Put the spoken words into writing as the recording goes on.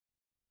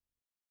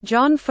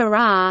John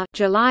Farrar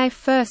 (July 1,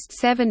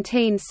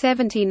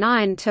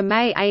 1779 to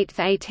May 8,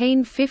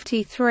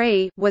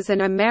 1853) was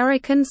an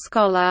American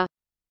scholar.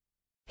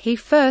 He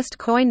first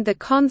coined the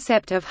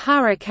concept of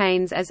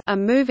hurricanes as a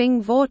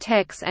moving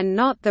vortex and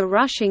not the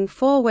rushing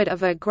forward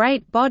of a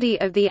great body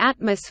of the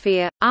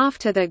atmosphere,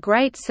 after the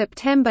Great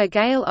September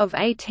Gale of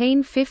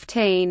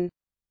 1815.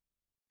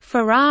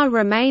 Farrar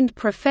remained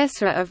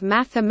professor of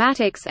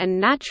mathematics and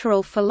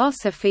natural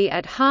philosophy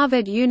at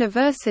Harvard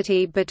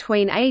University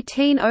between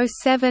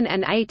 1807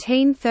 and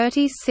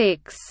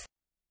 1836.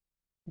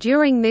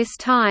 During this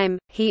time,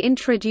 he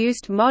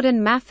introduced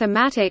modern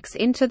mathematics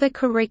into the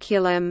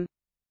curriculum.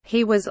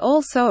 He was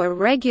also a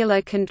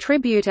regular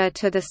contributor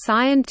to the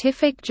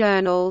scientific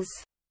journals.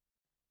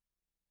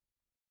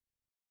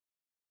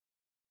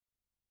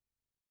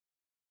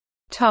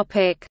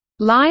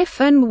 Life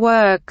and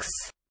works.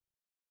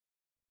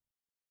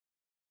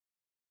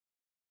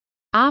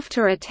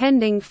 After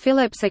attending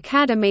Phillips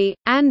Academy,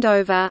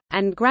 Andover,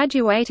 and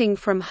graduating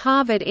from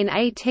Harvard in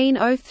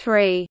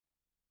 1803.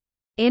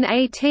 In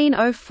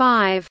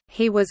 1805,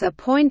 he was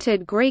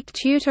appointed Greek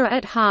tutor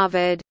at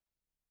Harvard.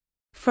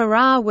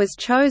 Farrar was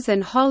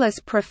chosen Hollis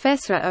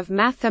Professor of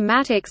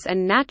Mathematics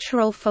and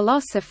Natural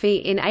Philosophy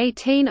in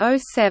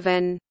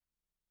 1807.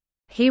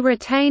 He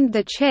retained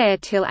the chair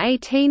till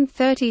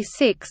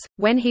 1836,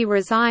 when he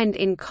resigned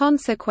in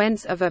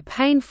consequence of a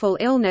painful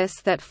illness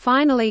that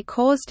finally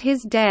caused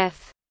his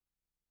death.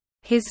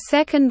 His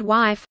second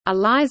wife,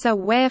 Eliza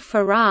Ware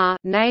Farrar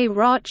née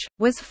Roch,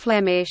 was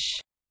Flemish.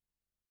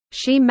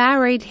 She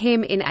married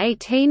him in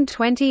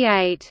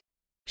 1828.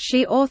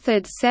 She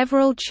authored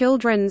several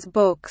children's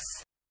books.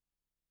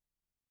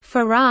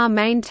 Farrar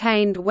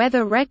maintained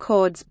weather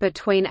records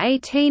between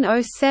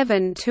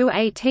 1807 to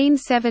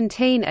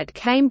 1817 at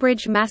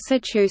Cambridge,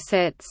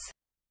 Massachusetts.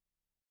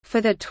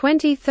 For the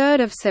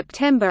 23rd of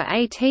September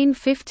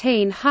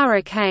 1815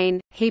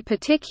 hurricane, he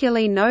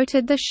particularly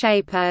noted the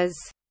shape as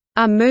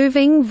a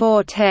moving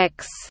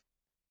vortex.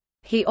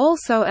 He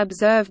also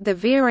observed the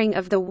veering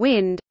of the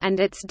wind, and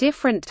its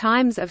different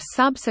times of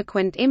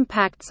subsequent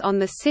impacts on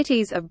the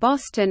cities of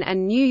Boston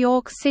and New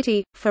York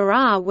City.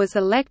 Farrar was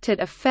elected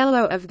a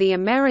Fellow of the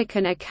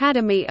American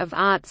Academy of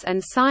Arts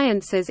and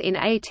Sciences in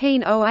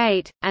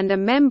 1808, and a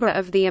member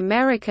of the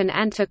American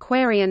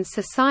Antiquarian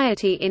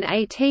Society in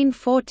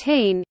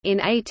 1814. In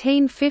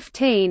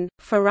 1815,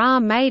 Farrar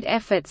made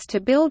efforts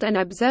to build an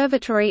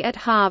observatory at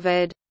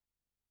Harvard.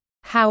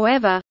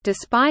 However,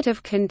 despite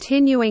of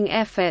continuing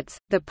efforts,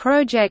 the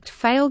project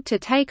failed to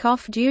take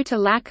off due to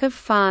lack of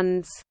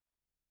funds.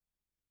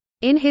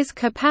 In his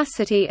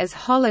capacity as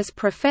Hollis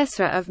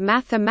Professor of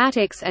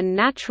Mathematics and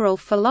Natural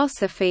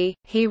Philosophy,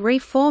 he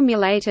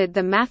reformulated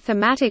the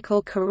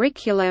mathematical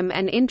curriculum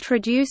and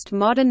introduced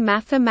modern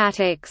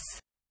mathematics.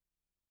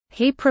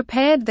 He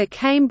prepared the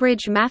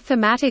Cambridge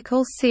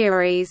Mathematical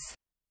Series.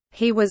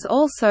 He was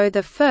also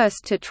the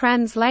first to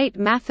translate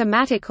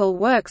mathematical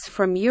works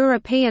from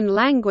European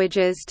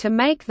languages to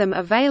make them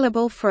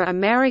available for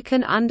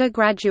American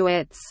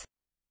undergraduates.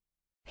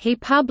 He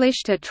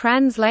published a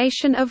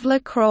translation of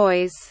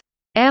Lacroix's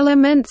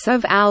Elements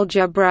of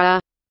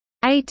Algebra,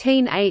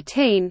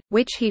 1818,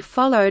 which he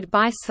followed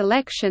by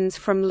selections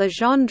from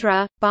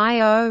Legendre,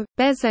 Biot,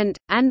 Besant,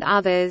 and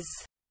others.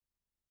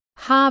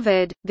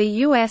 Harvard, the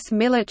U.S.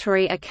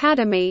 Military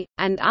Academy,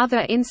 and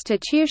other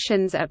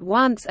institutions at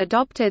once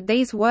adopted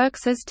these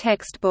works as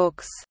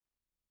textbooks.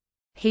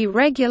 He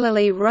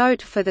regularly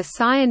wrote for the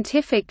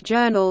scientific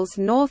journals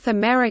North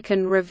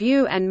American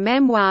Review and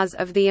Memoirs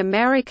of the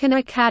American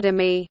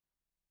Academy.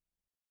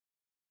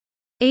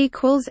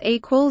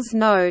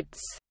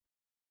 Notes